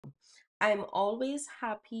I'm always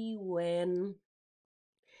happy when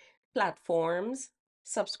platforms,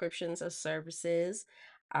 subscriptions of services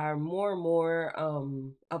are more and more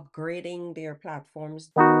upgrading their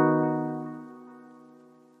platforms.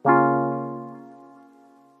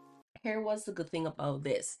 Here was the good thing about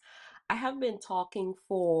this. I have been talking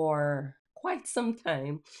for quite some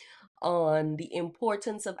time on the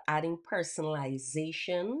importance of adding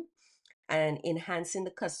personalization and enhancing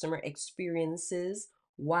the customer experiences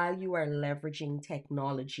while you are leveraging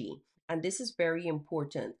technology. And this is very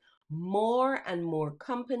important. More and more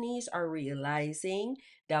companies are realizing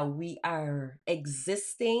that we are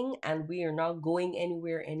existing and we are not going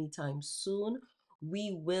anywhere anytime soon.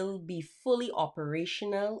 We will be fully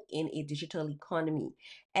operational in a digital economy,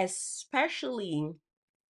 especially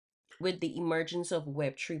with the emergence of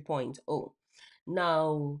Web 3.0.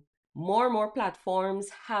 Now, more and more platforms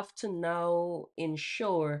have to now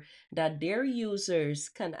ensure that their users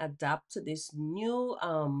can adapt to this new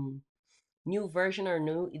version or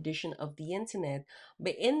new edition of the internet.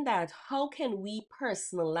 But in that, how can we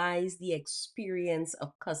personalize the experience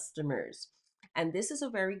of customers? And this is a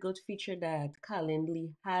very good feature that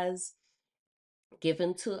Calendly has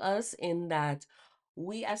given to us, in that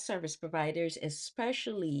we as service providers,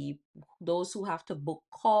 especially those who have to book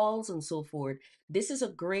calls and so forth, this is a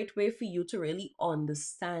great way for you to really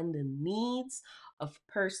understand the needs of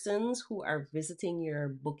persons who are visiting your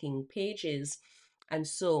booking pages. And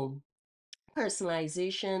so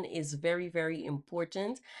personalization is very, very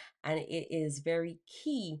important, and it is very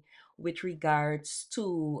key with regards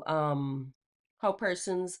to how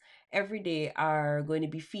persons every day are going to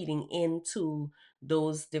be feeding into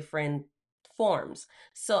those different forms.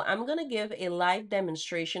 So I'm going to give a live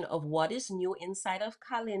demonstration of what is new inside of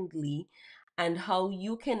Calendly and how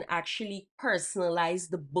you can actually personalize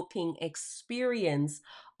the booking experience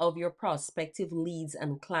of your prospective leads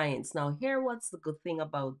and clients. Now, here what's the good thing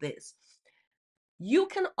about this. You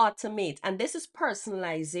can automate, and this is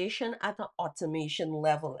personalization at an automation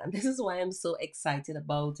level, and this is why I'm so excited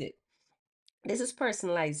about it. This is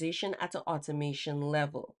personalization at an automation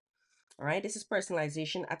level. All right, this is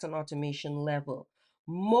personalization at an automation level.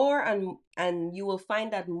 More and you will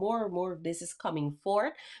find that more and more of this is coming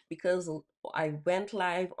forth, because I went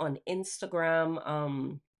live on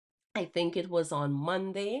Instagram, I think it was on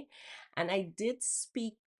Monday, and I did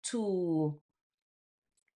speak to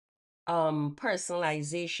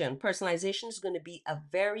personalization is going to be a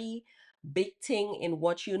very big thing in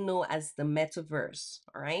what you know as the metaverse.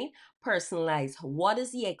 All right, personalize, what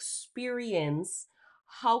is the experience,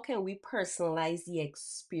 how can we personalize the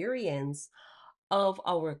experience of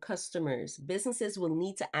our customers? Businesses will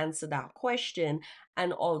need to answer that question,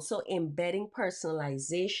 and also embedding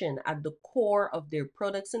personalization at the core of their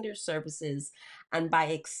products and their services, and by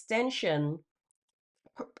extension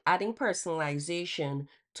adding personalization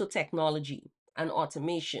to technology and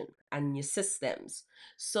automation and your systems.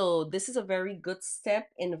 So this is a very good step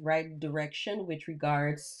in the right direction with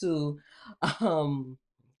regards to um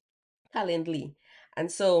Calendly. And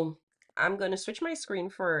so I'm going to switch my screen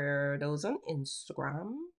for those on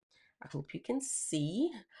Instagram. I hope you can see.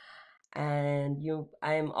 And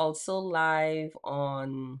I'm also live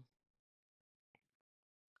on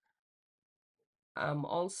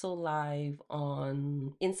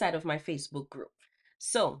inside of my Facebook group.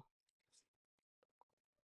 So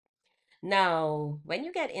now, when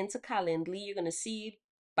you get into Calendly, you're going to see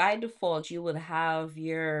by default, you will have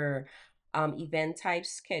your event type,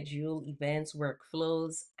 schedule, events,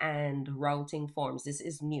 workflows, and routing forms. This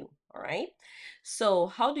is new. All right. So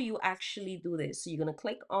how do you actually do this? So you're going to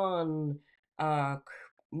click on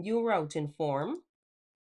new routing form,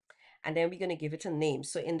 and then we're going to give it a name.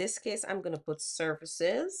 So in this case, I'm going to put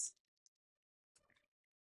services.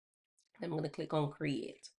 I'm going to click on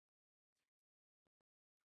create.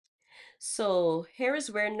 So here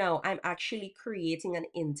is where now I'm actually creating an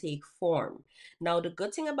intake form. Now, the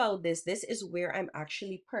good thing about this is where I'm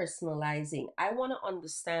actually personalizing. I want to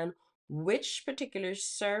understand which particular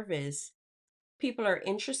service people are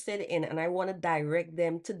interested in, and I want to direct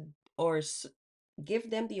them to, or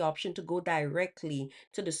give them the option to go directly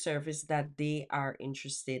to the service that they are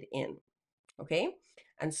interested in. Okay.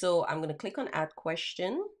 And so I'm going to click on add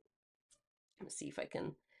question. Let's see if I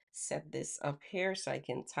can set this up here so I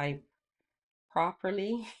can type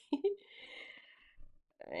properly.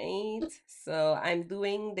 Right, so I'm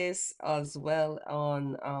doing this as well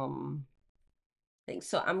on things.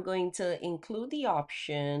 So I'm going to include the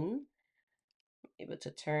option able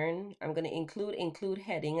to turn. I'm going to include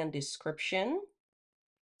heading and description.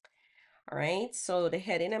 All right, so the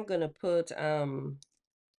heading I'm going to put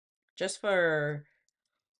just for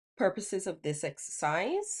purposes of this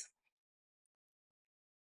exercise,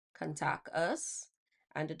 contact us.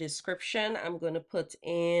 And the description, I'm going to put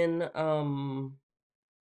in, what am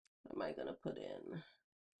I going to put in?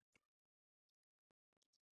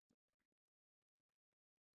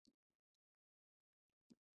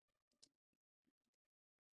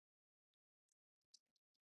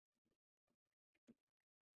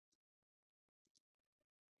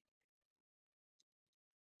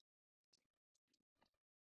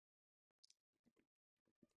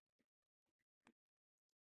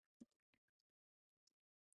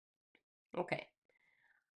 Okay.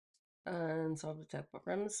 And solve the tech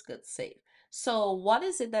programs, good save. So what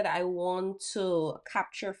is it that I want to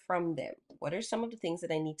capture from them? What are some of the things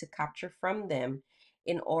that I need to capture from them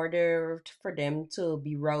in order for them to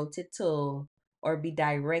be routed to or be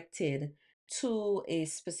directed to a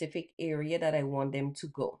specific area that I want them to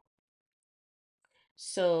go?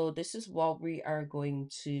 So this is what we are going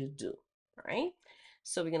to do, all right?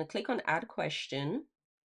 So we're going to click on add question.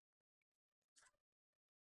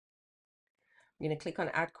 I'm going to click on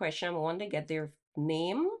add question. I want to get their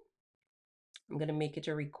name. I'm going to make it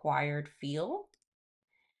a required field.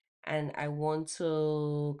 And I want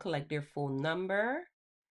to collect their phone number.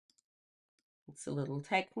 It's a little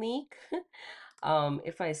technique.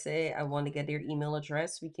 If I say I want to get their email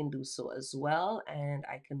address, we can do so as well. And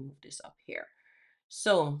I can move this up here.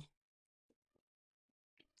 So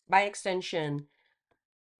by extension,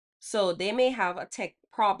 so they may have a tech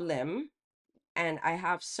problem, and I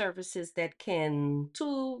have services that can,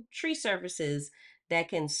 three services that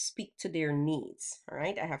can speak to their needs. All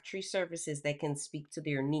right, I have three services that can speak to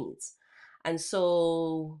their needs. And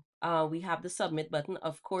so we have the submit button.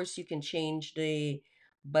 Of course, you can change the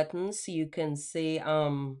button so you can say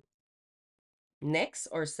next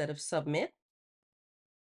or instead of submit.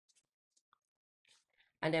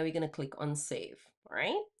 And then we're going to click on save. All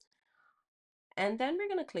right. And then we're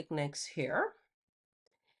going to click next here.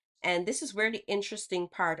 And this is where the interesting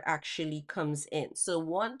part actually comes in. So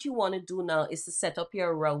what you want to do now is to set up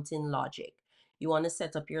your routing logic. You want to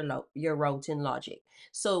set up your routing logic.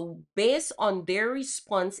 So based on their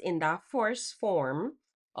response in that first form,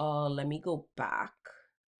 let me go back.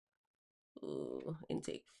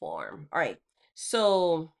 Intake form. All right.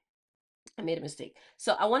 So I made a mistake.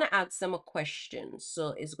 So I want to ask them a question. So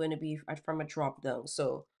it's going to be from a drop down.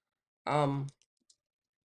 So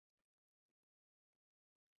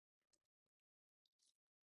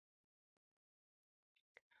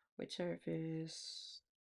which service?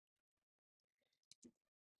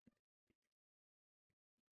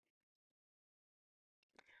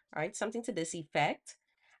 All right, something to this effect.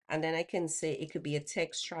 And then I can say it could be a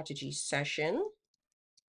tech strategy session.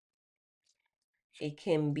 It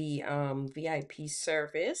can be VIP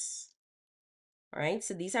service. All right,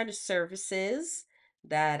 so these are the services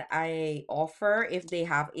that I offer if they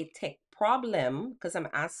have a tech problem, because I'm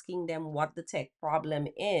asking them what the tech problem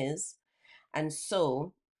is. And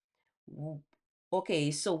so,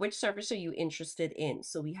 okay, so which service are you interested in?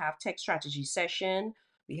 So we have tech strategy session.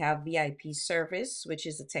 We have VIP service, which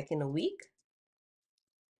is a tech in a week.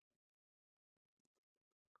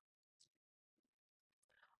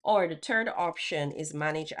 Or the third option is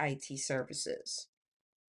manage IT services.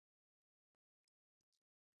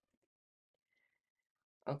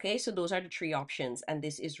 Okay, so those are the three options, and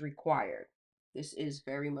this is required. This is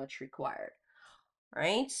very much required. All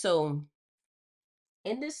right, so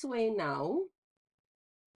in this way now,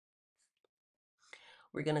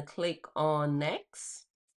 we're going to click on next.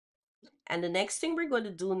 And the next thing we're going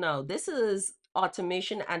to do now, this is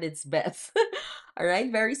automation at its best. All right,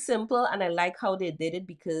 very simple. And I like how they did it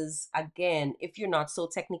because, again, if you're not so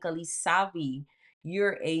technically savvy,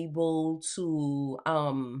 you're able to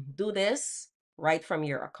do this right from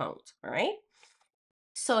your account. All right.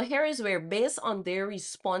 So here is where, based on their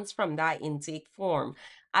response from that intake form,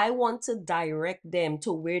 I want to direct them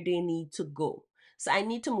to where they need to go. So I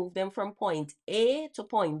need to move them from point A to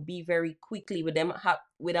point B very quickly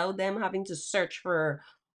without them having to search for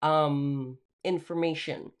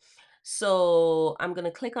information. So I'm going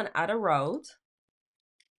to click on add a route,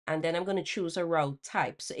 and then I'm going to choose a route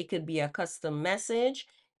type. So it could be a custom message,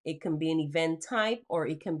 it can be an event type, or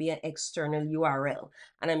it can be an external URL.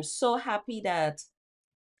 And I'm so happy that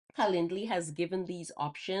Calendly has given these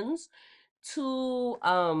options to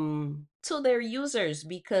their users,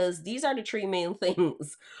 because these are the three main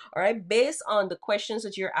things. All right, based on the questions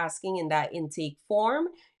that you're asking in that intake form,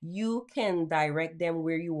 you can direct them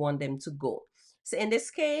where you want them to go. So in this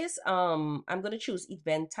case, I'm going to choose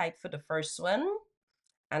event type for the first one,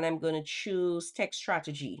 and I'm going to choose tech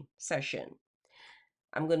strategy session.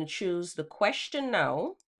 I'm going to choose the question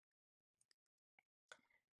now.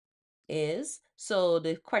 is, so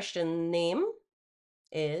the question name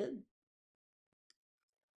is,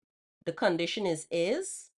 the condition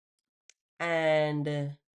is,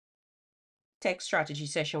 and text strategy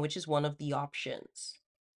session, which is one of the options,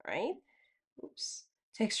 right? Oops.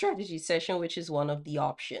 Text strategy session, which is one of the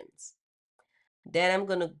options. Then I'm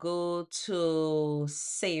gonna go to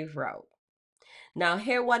save route. Now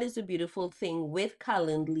here, what is the beautiful thing with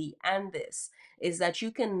Calendly and this is that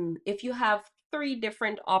you can, if you have three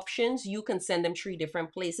different options, you can send them three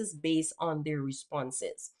different places based on their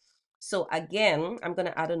responses. So again, I'm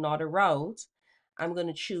gonna add another route. I'm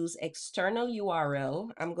gonna choose external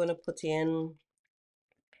URL. I'm gonna put in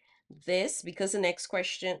this because the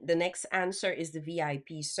next answer is the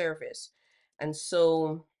VIP service. And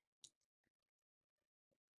so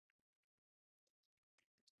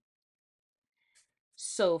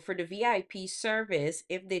for the VIP service,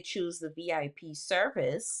 if they choose the VIP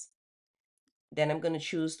service, then I'm going to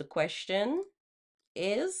choose the question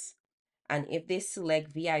is, and if they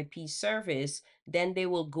select VIP service, then they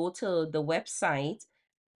will go to the website,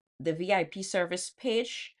 the VIP service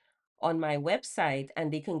page on my website,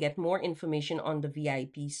 and they can get more information on the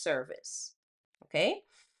VIP service. Okay.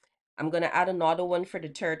 I'm going to add another one for the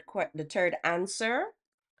third answer,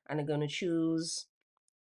 and I'm going to choose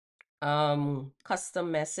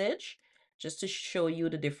custom message just to show you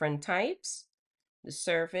the different types. The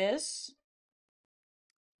service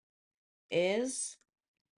is,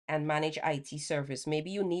 and manage IT service. Maybe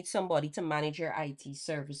you need somebody to manage your IT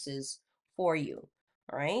services for you.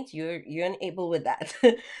 All right, you're unable with that.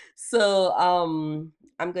 So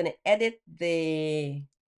I'm gonna edit the,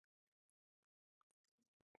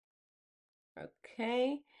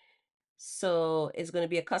 okay. So it's going to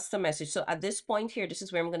be a custom message. So at this point here, this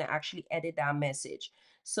is where I'm going to actually edit that message.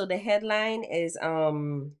 So the headline is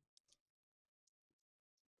all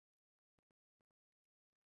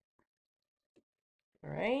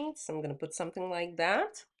right, so I'm going to put something like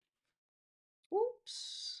that.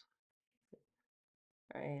 Oops.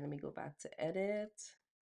 All right, let me go back to edit.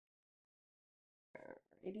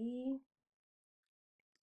 Alrighty.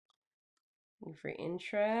 For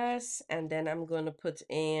interest, and then I'm going to put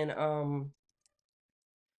in and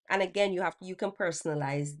again, you can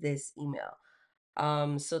personalize this email.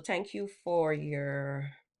 So thank you for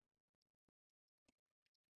your,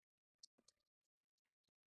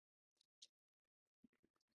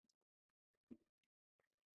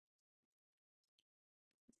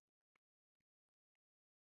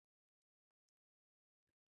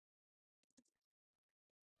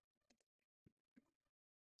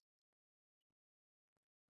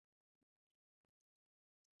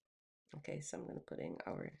 okay, so I'm going to put in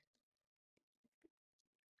our,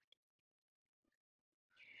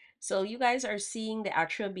 so you guys are seeing the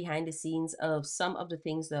actual behind the scenes of some of the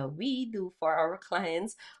things that we do for our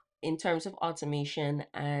clients in terms of automation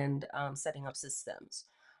and setting up systems,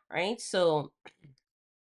 right? So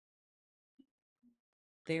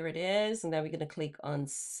there it is, and then we're going to click on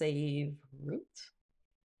save route.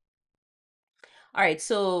 All right,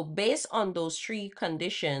 so based on those three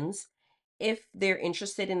conditions, if they're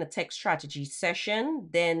interested in a tech strategy session,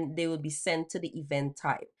 then they will be sent to the event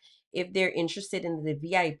type. If they're interested in the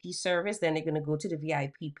VIP service, then they're going to go to the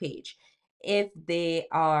VIP page. If they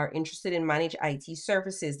are interested in managed IT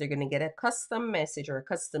services, they're going to get a custom message or a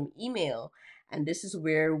custom email. And this is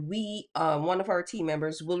where we, one of our team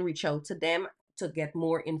members will reach out to them to get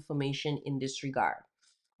more information in this regard.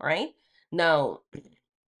 All right. Now,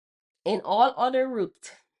 in all other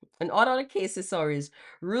route, in all other cases, sorry,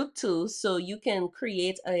 route 2, so you can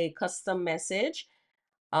create a custom message.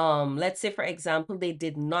 Let's say for example, they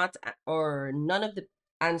did not, or none of the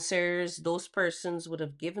answers those persons would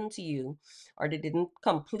have given to you, or they didn't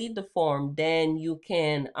complete the form, then you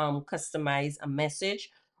can customize a message,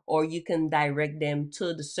 or you can direct them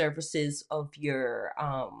to the services of your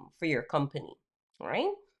for your company. All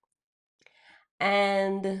right,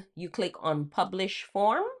 and you click on publish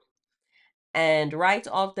form. And right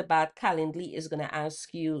off the bat, Calendly is going to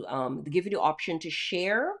ask you, give you the option to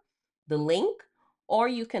share the link, or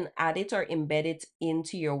you can add it or embed it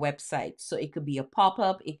into your website. So it could be a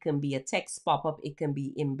pop-up, it can be a text pop-up, it can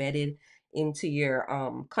be embedded into your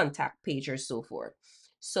contact page or so forth.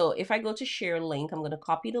 So if I go to share link, I'm going to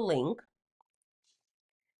copy the link,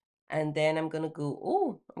 and then I'm going to go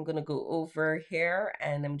over here,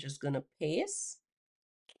 and I'm just going to paste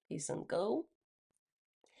and go.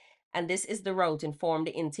 And this is the route and form,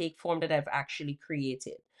 the intake form that I've actually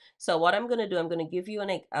created. So what I'm going to do, I'm going to give you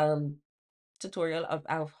an tutorial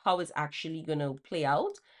of how it's actually going to play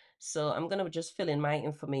out. So I'm going to just fill in my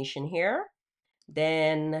information here.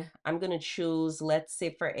 Then I'm going to choose, let's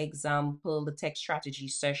say, for example, the text strategy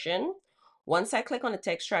session. Once I click on the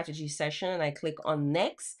text strategy session and I click on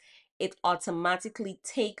next, it automatically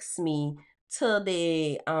takes me to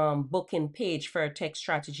the booking page for a text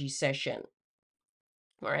strategy session.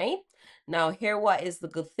 All right. Now, here, what is the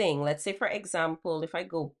good thing? Let's say, for example, if I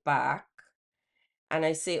go back and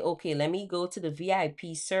I say, okay, let me go to the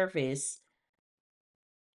VIP service,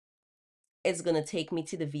 it's going to take me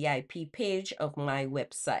to the VIP page of my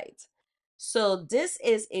website. So this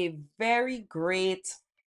is a very great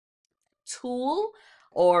tool,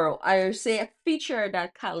 or I say a feature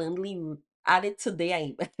that Calendly added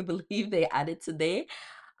today. I believe they added today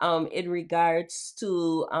in regards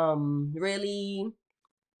to really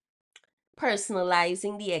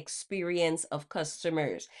personalizing the experience of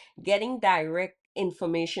customers, getting direct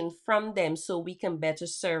information from them so we can better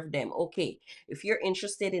serve them. Okay, if you're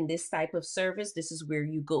interested in this type of service, this is where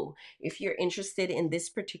you go. If you're interested in this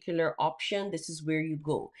particular option, this is where you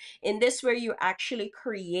go. In this way, you're actually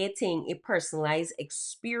creating a personalized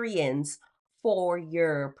experience for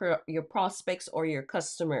your prospects or your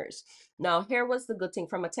customers. Now, here was the good thing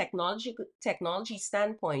from a technology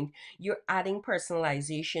standpoint, you're adding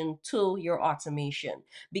personalization to your automation,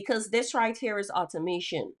 because this right here is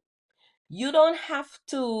automation. You don't have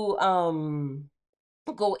to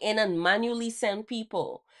go in and manually send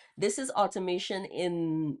people. This is automation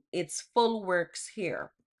in its full works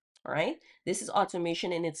here. All right. This is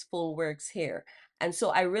automation in its full works here. And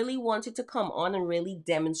so I really wanted to come on and really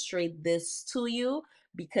demonstrate this to you,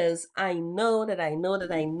 because I know that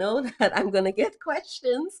that I'm going to get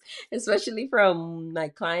questions, especially from my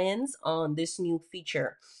clients on this new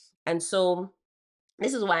feature. And so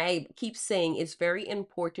this is why I keep saying it's very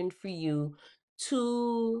important for you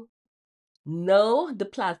to know the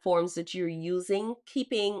platforms that you're using,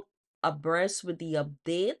 keeping abreast with the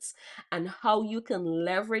updates, and how you can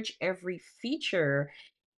leverage every feature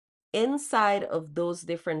inside of those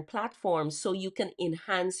different platforms so you can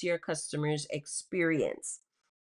enhance your customers' experience.